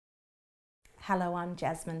Hello, I'm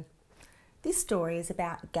Jasmine. This story is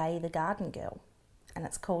about Gaye the Garden Girl, and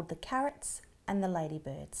it's called The Carrots and the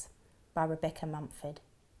Ladybirds by Rebecca Mumford.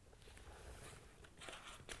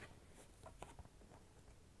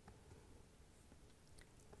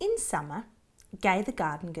 In summer, Gaye the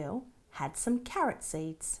Garden Girl had some carrot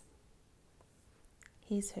seeds.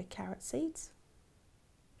 Here's her carrot seeds,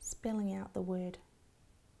 spelling out the word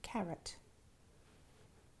carrot.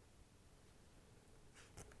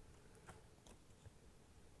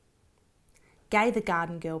 Gaye the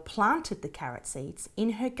Garden Girl planted the carrot seeds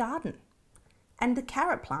in her garden, and the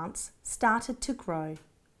carrot plants started to grow.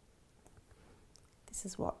 This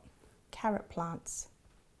is what carrot plants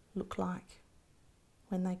look like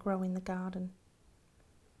when they grow in the garden.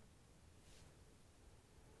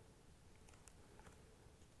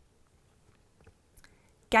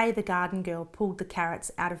 Gaye the Garden Girl pulled the carrots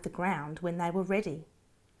out of the ground when they were ready.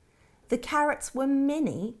 The carrots were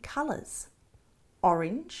many colours: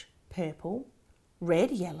 orange, purple,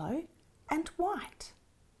 red, yellow and white.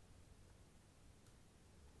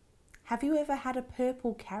 Have you ever had a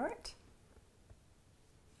purple carrot?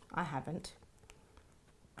 I haven't.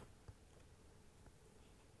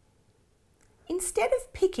 Instead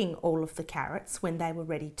of picking all of the carrots when they were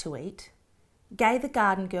ready to eat, Gaye the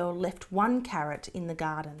Garden Girl left one carrot in the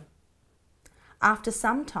garden. After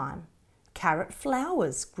some time, carrot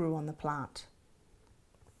flowers grew on the plant.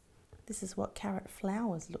 This is what carrot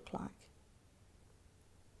flowers look like.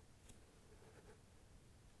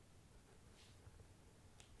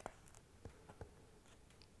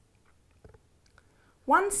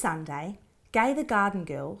 One Sunday, Gaye the Garden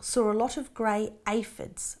Girl saw a lot of grey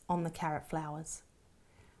aphids on the carrot flowers.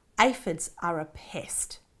 Aphids are a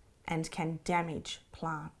pest and can damage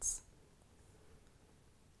plants.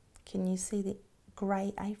 Can you see the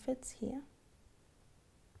grey aphids here?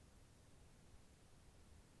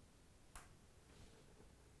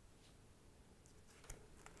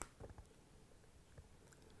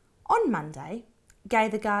 On Monday, Gaye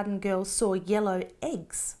the Garden Girl saw yellow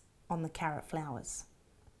eggs on the carrot flowers.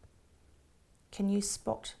 Can you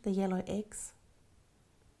spot the yellow eggs?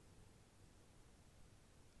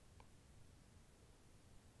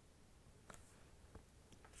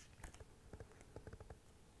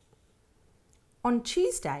 On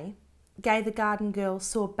Tuesday, Gaye the Garden Girl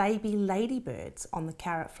saw baby ladybirds on the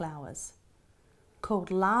carrot flowers, called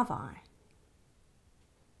larvae.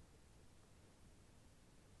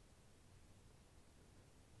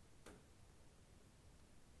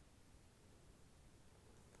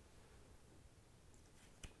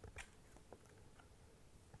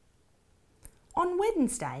 On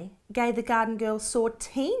Wednesday, Gaye the Garden Girl saw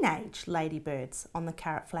teenage ladybirds on the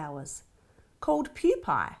carrot flowers, called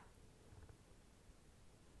pupae.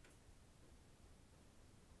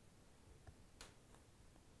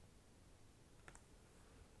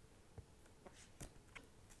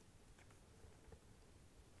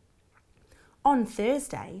 On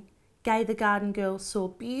Thursday, Gaye the Garden Girl saw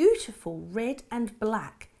beautiful red and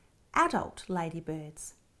black adult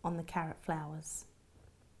ladybirds on the carrot flowers.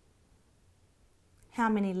 How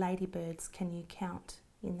many ladybirds can you count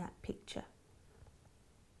in that picture?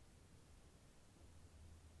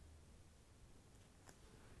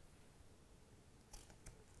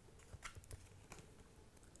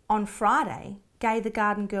 On Friday, Gaye the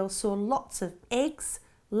Garden Girl saw lots of eggs,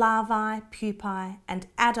 larvae, pupae and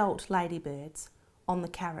adult ladybirds on the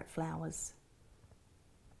carrot flowers.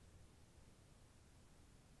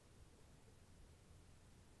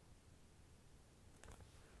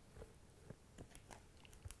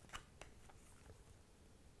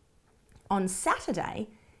 On Saturday,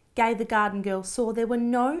 Gaye the Garden Girl saw there were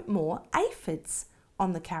no more aphids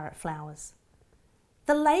on the carrot flowers.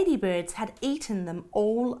 The ladybirds had eaten them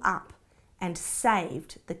all up and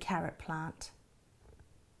saved the carrot plant.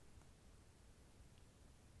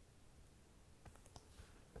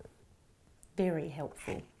 Very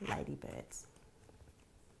helpful ladybirds.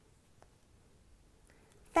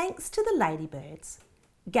 Thanks to the ladybirds,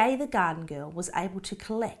 Gaye the Garden Girl was able to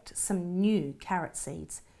collect some new carrot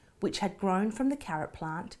seeds which had grown from the carrot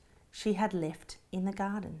plant she had left in the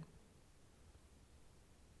garden.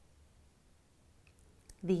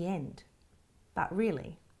 The end, but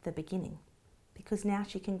really the beginning, because now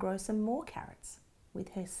she can grow some more carrots with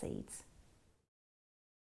her seeds.